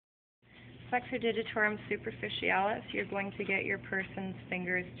Flexor Digitorum Superficialis, you're going to get your person's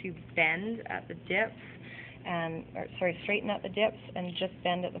fingers to bend at the dips, straighten at the dips and just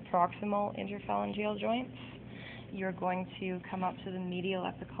bend at the proximal interphalangeal joints. You're going to come up to the medial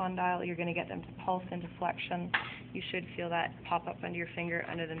epicondyle. You're going to get them to pulse into flexion. You should feel that pop up under your finger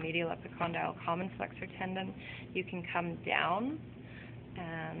under the medial epicondyle common flexor tendon. You can come down,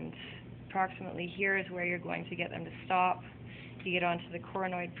 and approximately here is where you're going to get them to stop. You get onto the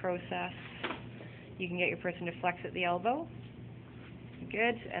coronoid process. You can get your person to flex at the elbow.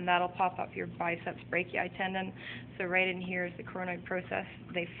 Good, and that'll pop up your biceps brachii tendon. So right in here is the coronoid process.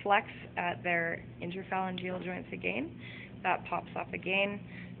 They flex at their interphalangeal joints again. That pops up again,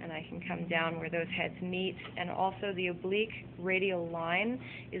 and I can come down where those heads meet. And also the oblique radial line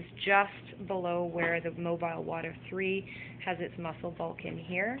is just below where the mobile water 3 has its muscle bulk in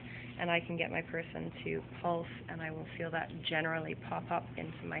here. And I can get my person to pulse, and I will feel that generally pop up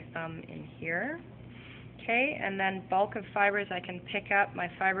into my thumb in here. Okay, and then bulk of fibers I can pick up. My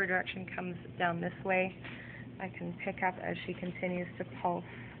fiber direction comes down this way. I can pick up as she continues to pulse.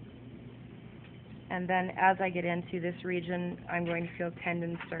 And then as I get into this region, I'm going to feel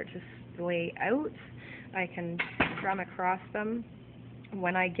tendons start to splay out. I can drum across them.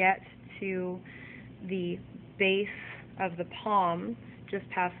 When I get to the base of the palm, just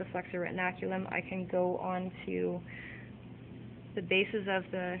past the flexor retinaculum, I can go on to the bases of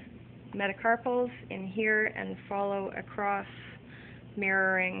the metacarpals in here and follow across,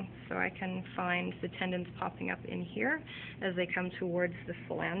 mirroring, so I can find the tendons popping up in here as they come towards the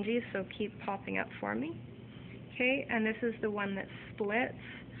phalanges, so keep popping up for me. Okay, and this is the one that splits,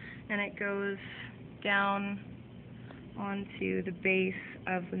 and it goes down onto the base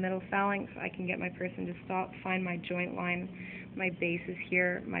of the middle phalanx. I can get my person to stop, find my joint line. My base is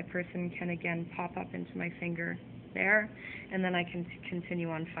here. My person can again pop up into my finger there, and then I can continue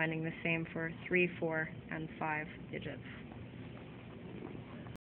on finding the same for 3, 4, and 5 digits.